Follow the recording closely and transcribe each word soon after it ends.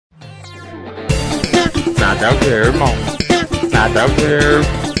Nada a ver, irmão. Nada a ver.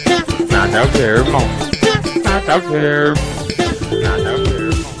 Nada a ver, irmão. Nada a ver. Nada a ver,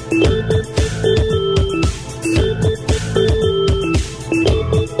 irmão.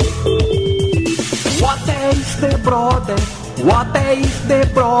 What is the brother? What is the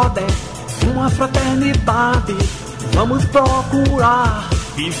brother? Uma fraternidade. Vamos procurar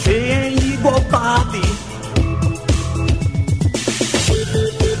viver em igualdade.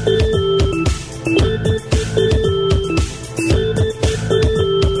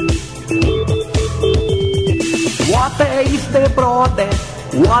 What is the brother?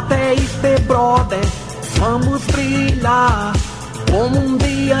 What is the brother? Vamos brilhar como um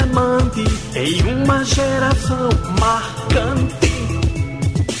diamante em uma geração marcante.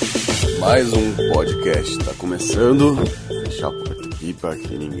 Mais um podcast está começando. Vou fechar a porta aqui para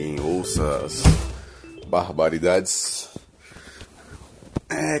que ninguém ouça as barbaridades.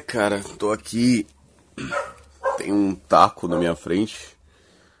 Cara, tô aqui. Tem um taco na minha frente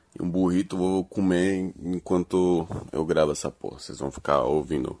e um burrito. Vou comer enquanto eu gravo essa porra. Vocês vão ficar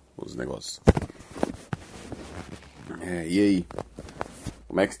ouvindo os negócios. E aí?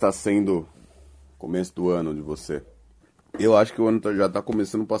 Como é que está sendo o começo do ano de você? Eu acho que o ano já tá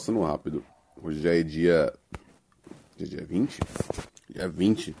começando passando rápido. Hoje já é dia 20? Dia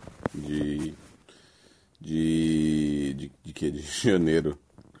 20 de quê? De janeiro.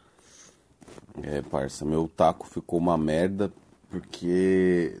 Parça, meu taco ficou uma merda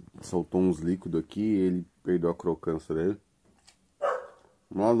porque soltou uns líquidos aqui e ele perdeu a crocância dele.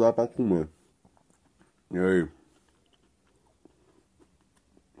 Mas dá pra comer. E aí?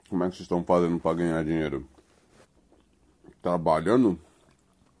 Como é que vocês estão fazendo pra ganhar dinheiro? Trabalhando?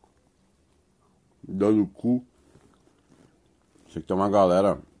 Dando cu? Sei que tem uma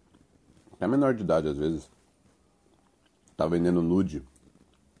galera, até menor de idade às vezes, tá vendendo nude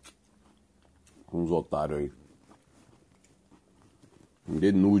com uns otários aí.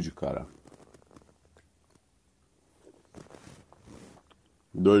 Vender nude, cara.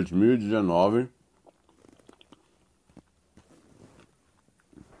 2019.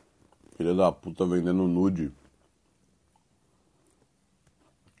 Filha da puta vendendo nude.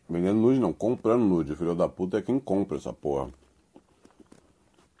 Vendendo nude não, comprando nude. Filho da puta é quem compra essa porra.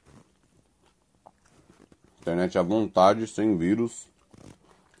 Internet à vontade, sem vírus.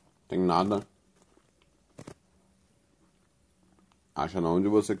 Tem nada. Acha na onde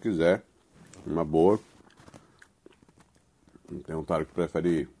você quiser. Uma boa. Tem um otário que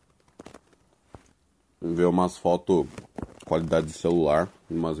prefere ver umas fotos qualidade de celular.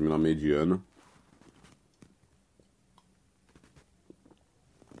 Umas mina mediana.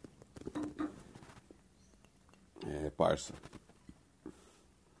 Parça.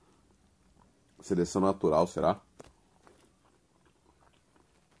 Seleção natural, será?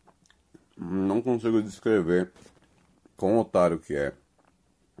 Não consigo descrever quão otário que é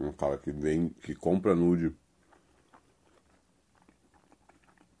um cara que compra nude.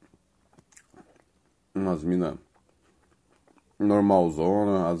 Umas mina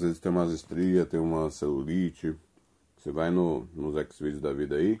normalzona, às vezes tem umas estrias, tem uma celulite. Você vai nos Xvideos da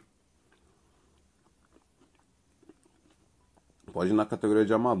vida aí. Pode ir na categoria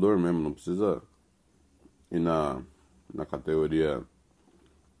de amador mesmo, não precisa ir na categoria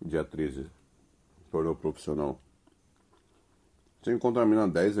de atriz pornô profissional. Você encontra a mina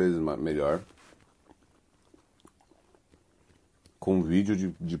 10 vezes melhor. Com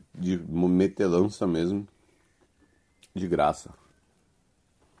vídeo de metelança mesmo. De graça.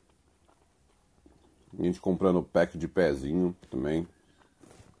 Gente comprando pack de pezinho também.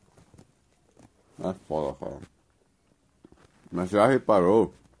 É foda, cara. Mas já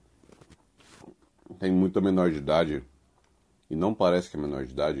reparou? Tem muita menor de idade. E não parece que é menor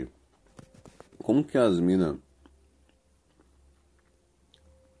de idade. Como que as minas...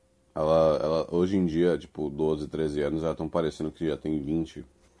 Ela hoje em dia, tipo, 12, 13 anos, elas estão parecendo que já tem 20.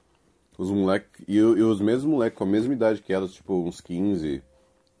 Os moleques... E os mesmos moleques com a mesma idade que elas, tipo, uns 15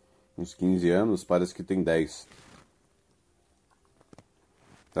 anos, parece que tem 10.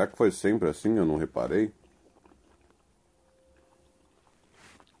 Será que foi sempre assim? Eu não reparei.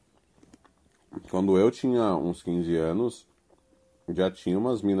 Quando eu tinha uns 15 anos, já tinha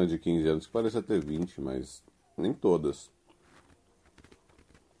umas minas de 15 anos que parecia ter 20, mas nem todas.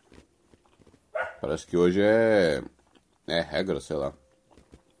 Parece que hoje é regra, sei lá.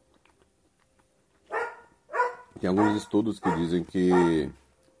 Tem alguns estudos que dizem que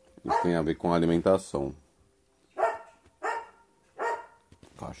isso tem a ver com a alimentação.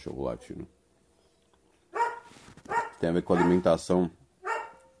 Cachorro latindo. Tem a ver com a alimentação.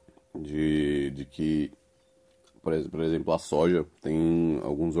 De que Por exemplo, a soja tem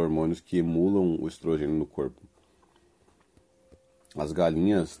alguns hormônios que emulam o estrogênio no corpo. As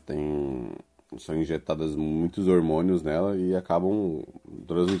galinhas são injetadas muitos hormônios nela e acabam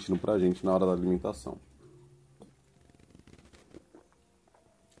transmitindo pra gente na hora da alimentação.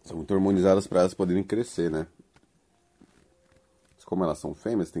 São muito hormonizadas para elas poderem crescer, né? Mas como elas são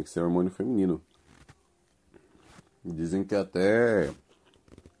fêmeas, tem que ser hormônio feminino. Dizem que até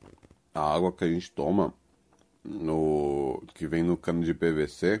a água que a gente toma, que vem no cano de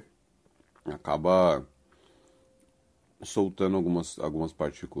PVC, acaba soltando algumas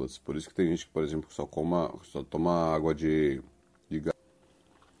partículas. Por isso que tem gente que, por exemplo, só toma água de garrafa.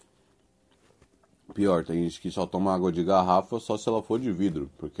 Pior, tem gente que só toma água de garrafa só se ela for de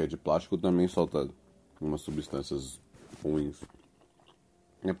vidro, porque a de plástico também solta umas substâncias ruins.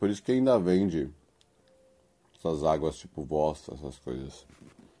 É por isso que ainda vende essas águas tipo Voss, essas coisas.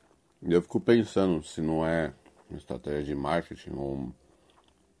 E eu fico pensando se não é uma estratégia de marketing ou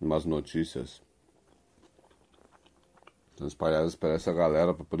umas notícias espalhadas para essa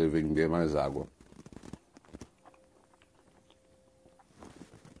galera para poder vender mais água.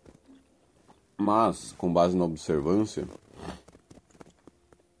 Mas, com base na observância,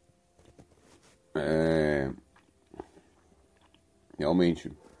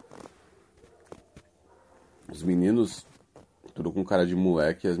 realmente, os meninos tudo com cara de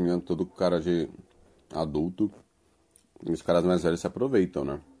moleque, as meninas tudo com cara de adulto, e os caras mais velhos se aproveitam,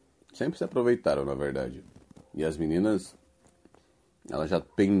 né? Sempre se aproveitaram, na verdade. E as meninas, elas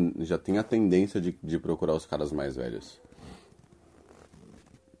já têm a tendência de procurar os caras mais velhos.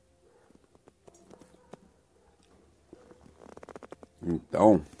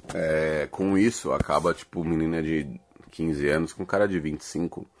 Então, com isso, acaba, tipo, menina de 15 anos com cara de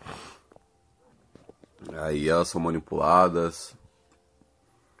 25. Aí elas são manipuladas,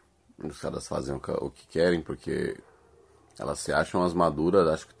 os caras fazem o que querem, porque elas se acham as maduras,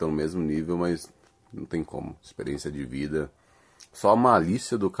 acham que estão no mesmo nível, mas não tem como. Experiência de vida. Só a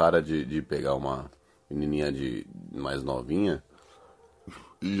malícia do cara de pegar uma menininha mais novinha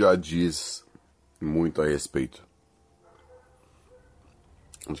já diz muito a respeito.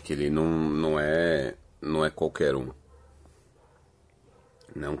 De que ele não é qualquer um.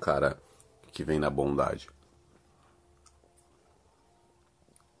 Não é um cara que vem na bondade.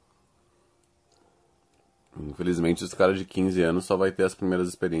 Infelizmente, esse cara de 15 anos só vai ter as primeiras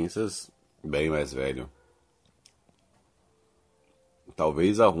experiências bem mais velho.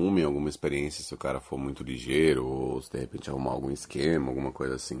 Talvez arrume alguma experiência se o cara for muito ligeiro, ou se de repente arrumar algum esquema, alguma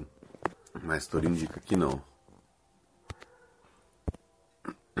coisa assim. Mas tudo indica que não.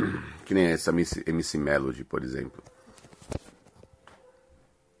 Que nem essa MC Melody, por exemplo.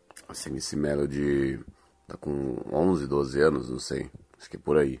 Essa MC Melody tá com 11, 12 anos, não sei. Acho que é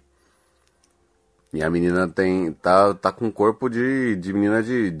por aí. E a menina tá com corpo de menina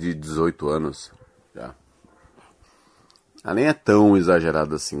de 18 anos. Já. Ela nem é tão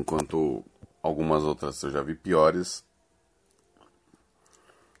exagerada assim quanto algumas outras. Eu já vi piores.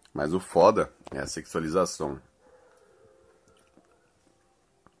 Mas o foda é a sexualização.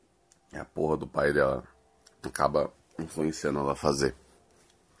 E a porra do pai dela acaba influenciando ela a fazer.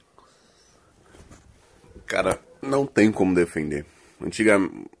 Cara, não tem como defender.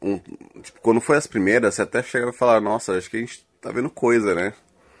 Tipo, quando foi as primeiras, você até chega a falar, nossa, acho que a gente tá vendo coisa, né?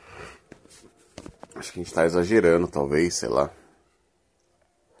 Acho que a gente tá exagerando, talvez, sei lá.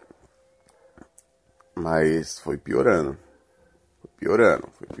 Mas foi piorando.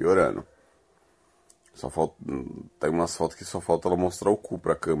 Foi piorando. Só falta. Tem umas fotos que só falta ela mostrar o cu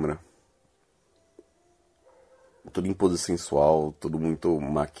pra câmera. Tudo em pose sensual, tudo muito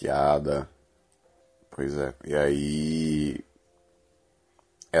maquiada. Pois é. E aí.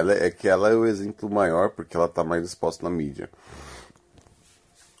 Ela é o exemplo maior porque ela tá mais exposta na mídia.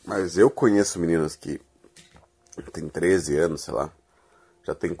 Mas eu conheço meninas que tem 13 anos, sei lá.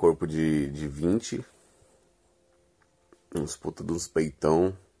 Já tem corpo de 20. Uns puta de uns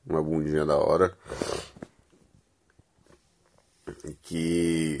peitão. Uma bundinha da hora. E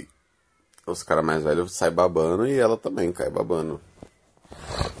que os caras mais velhos saem babando e ela também cai babando.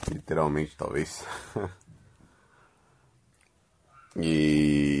 Literalmente, talvez.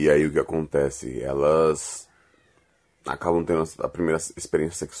 E aí o que acontece? Elas acabam tendo a primeira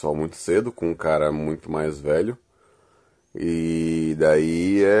experiência sexual muito cedo, com um cara muito mais velho. E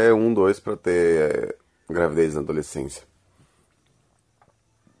daí é 2 pra ter gravidez na adolescência.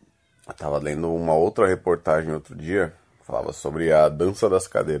 Eu tava lendo uma outra reportagem outro dia, que falava sobre a dança das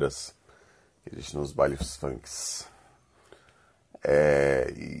cadeiras que existe nos bailes funks.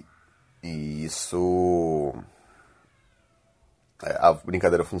 E isso... A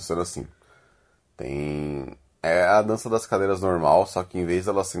brincadeira funciona assim. Tem É a dança das cadeiras normal, só que em vez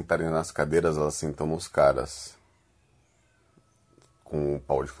de elas sentarem nas cadeiras, elas sentam nos caras. Com o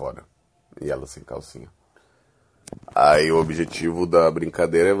pau de fora. E elas sem calcinha. Aí o objetivo da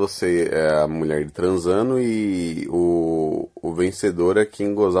brincadeira é a mulher transando e o vencedor é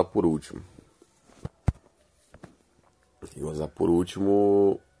quem gozar por último. Quem gozar por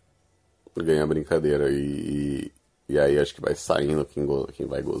último ganha a brincadeira. E aí acho que vai saindo quem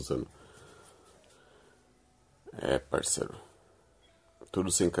vai gozando. É, parceiro.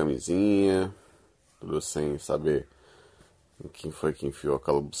 Tudo sem camisinha. Tudo sem saber quem foi que enfiou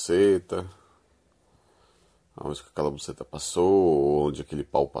aquela buceta. Aonde que aquela buceta passou. Onde aquele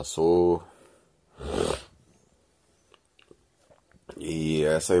pau passou. E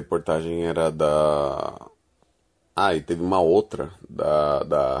essa reportagem era da... Ah, e teve uma outra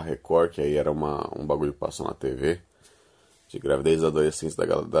da Record, que aí era um bagulho que passou na TV. De gravidez adolescentes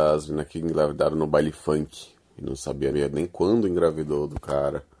das meninas que engravidaram no baile funk. E não sabia nem quando engravidou do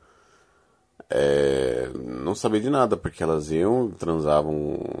cara. Não sabia de nada, porque elas iam,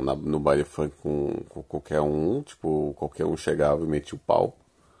 transavam no baile funk com qualquer um. Tipo, qualquer um chegava e metia o pau.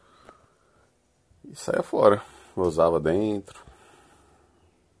 E saia fora. Gozava dentro.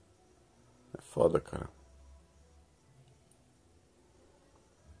 É foda, cara.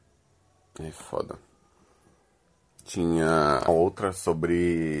 É foda. Tinha outra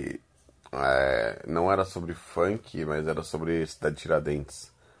sobre... não era sobre funk, mas era sobre Cidade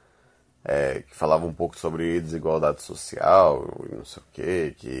Tiradentes. Que falava um pouco sobre desigualdade social e não sei o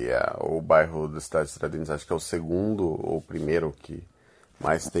que o bairro da Cidade Tiradentes acho que é o segundo ou o primeiro que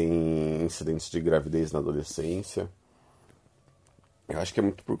mais tem incidentes de gravidez na adolescência. Eu acho que é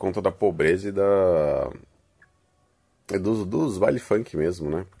muito por conta da pobreza e dos baile funk mesmo,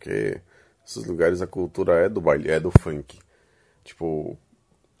 né? Porque esses lugares a cultura é do baile, é do funk. Tipo,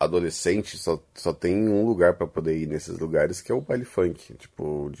 adolescente só tem um lugar pra poder ir nesses lugares, que é o baile funk,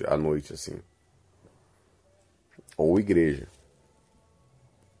 tipo, à noite, assim. Ou igreja.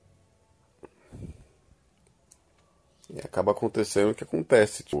 E acaba acontecendo o que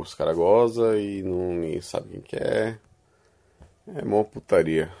acontece. Tipo, os caras gozam e ninguém sabe quem que é. É mó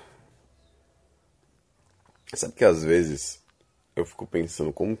putaria. Sabe que às vezes eu fico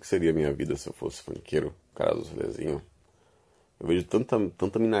pensando como que seria a minha vida se eu fosse funkeiro, cara dos rolezinhos. Eu vejo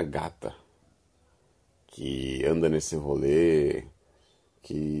tanta mina gata que anda nesse rolê,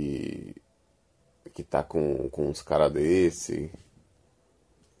 que tá com uns caras desse.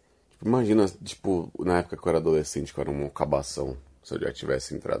 Tipo, imagina, tipo, na época que eu era adolescente, que eu era um cabação, se eu já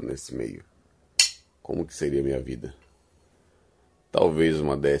tivesse entrado nesse meio. Como que seria a minha vida? Talvez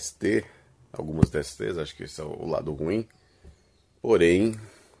uma DST, algumas DSTs, acho que esse é o lado ruim. Porém,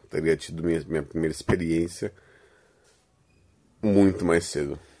 teria tido minha primeira experiência muito mais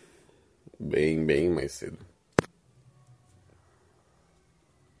cedo. Bem mais cedo.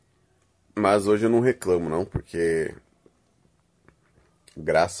 Mas hoje eu não reclamo não, porque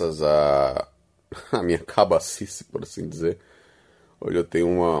graças a minha cabacice, por assim dizer, hoje eu tenho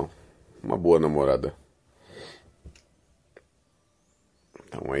uma boa namorada.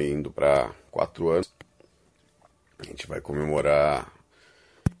 Então aí indo pra 4 anos, a gente vai comemorar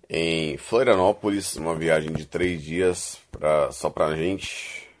em Florianópolis, uma viagem de 3 dias só pra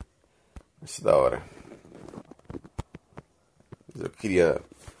gente. Vai ser da hora. Mas eu queria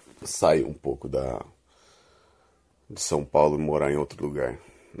sair um pouco de São Paulo e morar em outro lugar.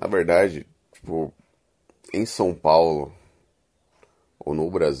 Na verdade, tipo, em São Paulo ou no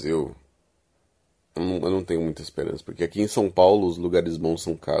Brasil, eu não tenho muita esperança, porque aqui em São Paulo os lugares bons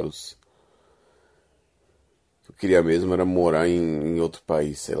são caros. O que eu queria mesmo era morar em outro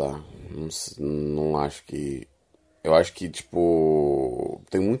país, sei lá. Não acho que... Eu acho que, tipo,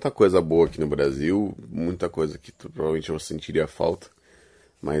 tem muita coisa boa aqui no Brasil, muita coisa que provavelmente eu sentiria falta,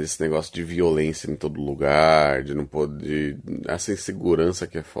 mas esse negócio de violência em todo lugar, de não poder... Essa insegurança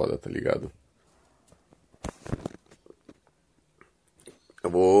que é foda, tá ligado?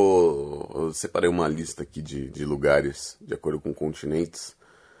 Eu separei uma lista aqui de lugares, de acordo com continentes,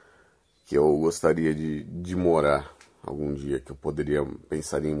 que eu gostaria de morar algum dia, que eu poderia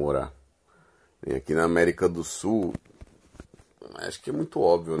pensar em morar. E aqui na América do Sul, acho que é muito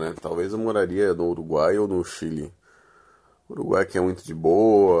óbvio, né? Talvez eu moraria no Uruguai ou no Chile. O Uruguai que é muito de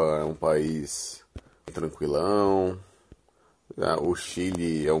boa, é um país tranquilão. O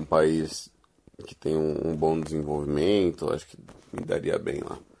Chile é um país que tem um bom desenvolvimento, acho que me daria bem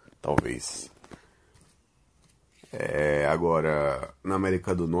lá, talvez. Agora, na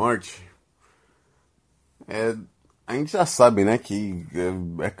América do Norte, a gente já sabe, né, que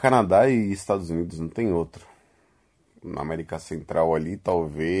é Canadá e Estados Unidos, não tem outro. Na América Central ali,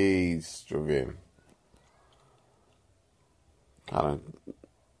 talvez, deixa eu ver, Cara,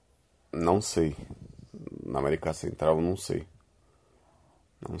 não sei. Na América Central, não sei.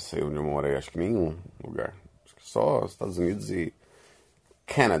 Não sei onde eu morei, acho que nenhum lugar. Acho que só Estados Unidos e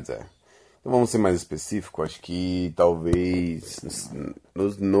Canadá. Então vamos ser mais específico, acho que talvez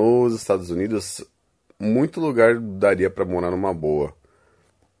nos Estados Unidos muito lugar daria pra morar numa boa.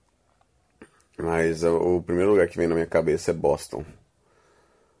 Mas o primeiro lugar que vem na minha cabeça é Boston.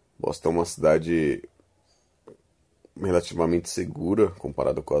 Boston é uma cidade relativamente segura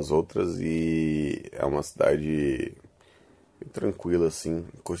comparada com as outras e é uma cidade tranquila assim.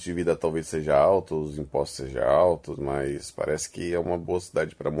 O custo de vida talvez seja alto, os impostos sejam altos, mas parece que é uma boa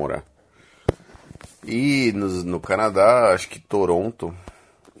cidade para morar. E no Canadá, acho que Toronto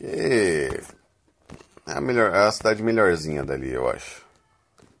é a cidade melhorzinha dali, eu acho.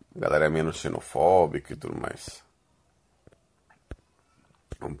 A galera é menos xenofóbica e tudo mais.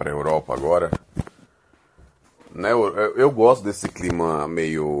 Vamos pra Europa agora. Né, eu gosto desse clima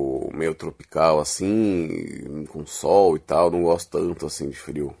meio tropical, assim, com sol e tal. Não gosto tanto, assim, de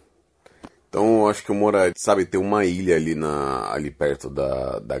frio. Então, eu acho que eu moraria, sabe, tem uma ilha ali perto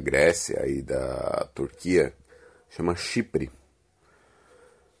da Grécia e da Turquia, chama Chipre.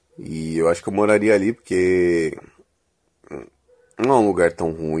 E eu acho que eu moraria ali porque não é um lugar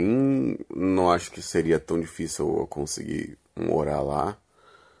tão ruim, não acho que seria tão difícil eu conseguir morar lá.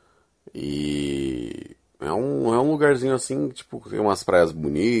 E é um lugarzinho assim, tipo, tem umas praias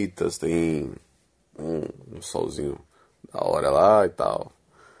bonitas, tem um solzinho da hora lá e tal.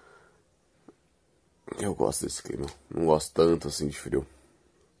 Eu gosto desse clima, não gosto tanto assim de frio.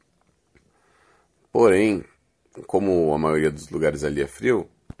 Porém, como a maioria dos lugares ali é frio,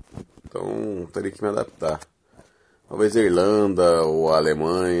 então teria que me adaptar. Talvez a Irlanda ou a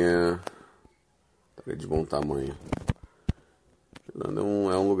Alemanha, estaria de bom tamanho. A Irlanda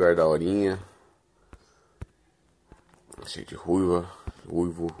é um lugar daorinha, cheio de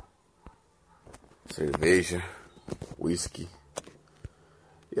ruivo, cerveja, whisky.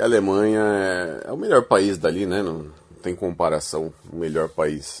 E a Alemanha é o melhor país dali, né? Não tem comparação. O melhor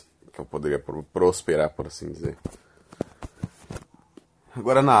país que eu poderia prosperar, por assim dizer.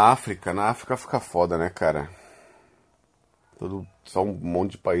 Agora na África fica foda, né, cara? Só um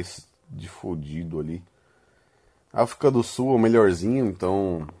monte de país de fodido ali. A África do Sul é o melhorzinho,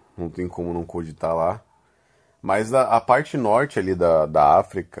 então não tem como não cogitar lá. Mas a parte norte ali da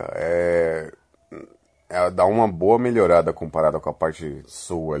África dá uma boa melhorada comparada com a parte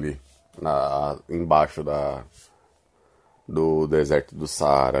sul ali, embaixo do deserto do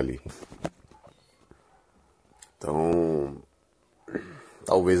Saara ali. Então,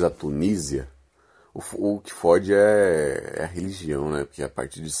 talvez a Tunísia, o que fode é a religião, né? Porque a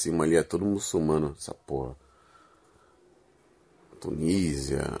parte de cima ali é todo muçulmano, essa porra.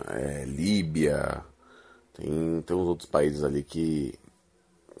 Tunísia, Líbia, tem uns outros países ali que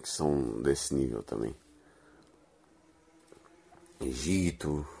são desse nível também.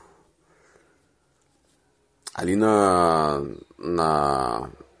 Egito. Ali no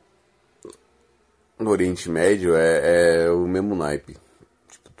Oriente Médio é o mesmo naipe.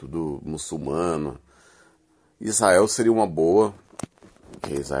 Tipo, tudo muçulmano. Israel seria uma boa.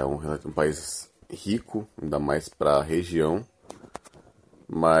 Porque Israel é um país rico, ainda mais pra região.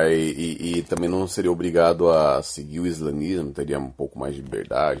 Mas e também não seria obrigado a seguir o islamismo, teria um pouco mais de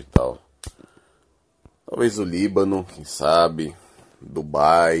liberdade e tal. Talvez o Líbano, quem sabe,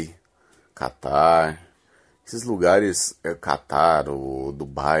 Dubai, Catar. Esses lugares, Catar, o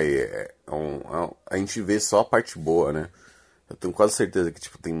Dubai, a gente vê só a parte boa, né? Eu tenho quase certeza que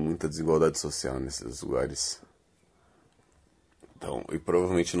tipo, tem muita desigualdade social nesses lugares. Então, e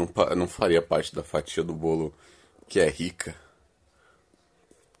provavelmente não faria parte da fatia do bolo que é rica.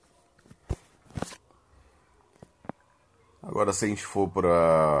 Agora, se a gente for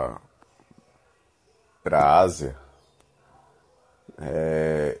pra Ásia,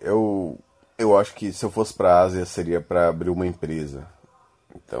 eu acho que se eu fosse pra Ásia seria pra abrir uma empresa.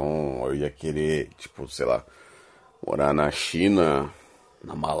 Então eu ia querer, tipo, sei lá, morar na China,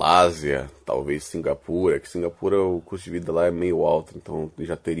 na Malásia, talvez Singapura, que Singapura o custo de vida lá é meio alto, então eu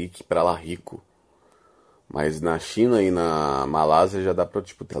já teria que ir pra lá rico. Mas na China e na Malásia já dá pra,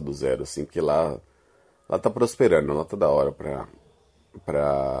 tipo, estar do zero, assim, porque lá tá prosperando, lá tá da hora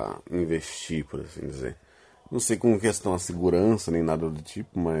pra investir, por assim dizer. Não sei com questão a segurança nem nada do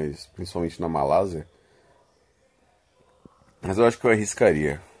tipo, mas principalmente na Malásia. Mas eu acho que eu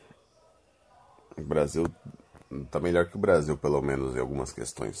arriscaria. O Brasil tá melhor que o Brasil, pelo menos, em algumas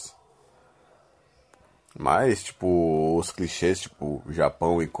questões. Mas, tipo, os clichês, tipo,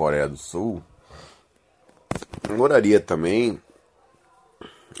 Japão e Coreia do Sul, eu moraria também,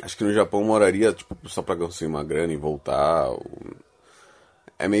 Acho que no Japão eu moraria, tipo, só pra conseguir uma grana e voltar.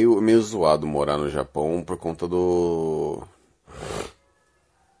 É meio zoado morar no Japão por conta do...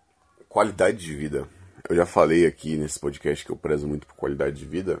 qualidade de vida. Eu já falei aqui nesse podcast que eu prezo muito por qualidade de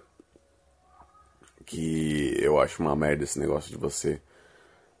vida. Que eu acho uma merda esse negócio de você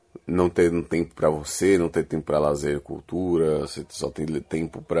não ter tempo pra você, não ter tempo pra lazer e cultura. Você só tem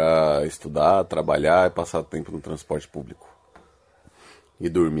tempo pra estudar, trabalhar e passar tempo no transporte público. E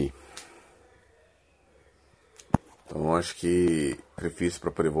dormir. Então eu acho que prefiro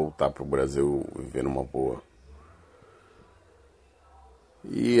para poder voltar pro Brasil viver numa boa.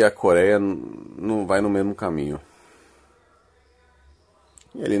 E a Coreia não vai no mesmo caminho.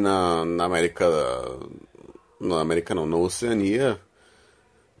 E ali na América... Na América não, na Oceania,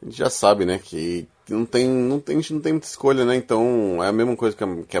 a gente já sabe, né, que a gente não tem muita escolha, né? Então é a mesma coisa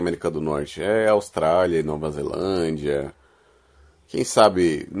que a América do Norte. É Austrália, Nova Zelândia... Quem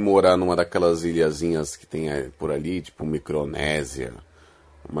sabe morar numa daquelas ilhazinhas que tem por ali, tipo Micronésia,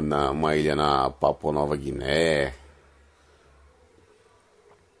 uma ilha na Papua Nova Guiné.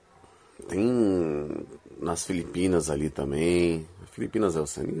 Tem nas Filipinas ali também. Filipinas é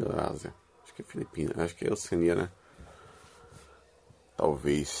Oceania ou Ásia? Acho que é Filipinas, acho que é Oceania, né?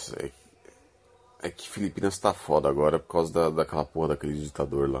 Talvez. É que Filipinas tá foda agora por causa daquela porra daquele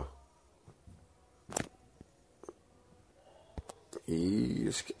ditador lá. E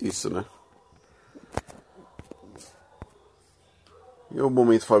acho que é isso, né? E o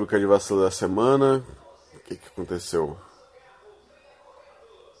momento fábrica de vacilo da semana. O que aconteceu?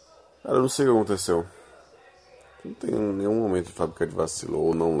 Cara, eu não sei o que aconteceu. Não tem nenhum momento de fábrica de vacilo,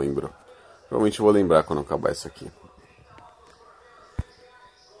 ou não lembro. Provavelmente eu vou lembrar quando acabar isso aqui.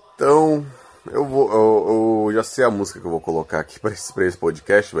 Então, eu já sei a música que eu vou colocar aqui pra esse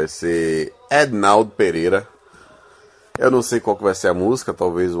podcast. Vai ser Ednaldo Pereira. Eu não sei qual que vai ser a música,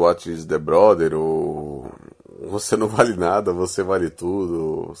 talvez What is the Brother, ou Você Não Vale Nada, Você Vale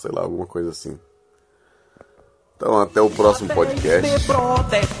Tudo, sei lá, alguma coisa assim. Então, até o próximo podcast. Falou.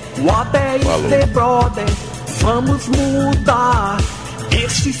 Vamos mudar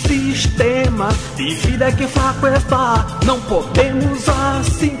esse sistema de vida que fraco está. Não podemos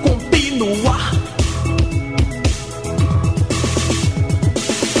assim continuar.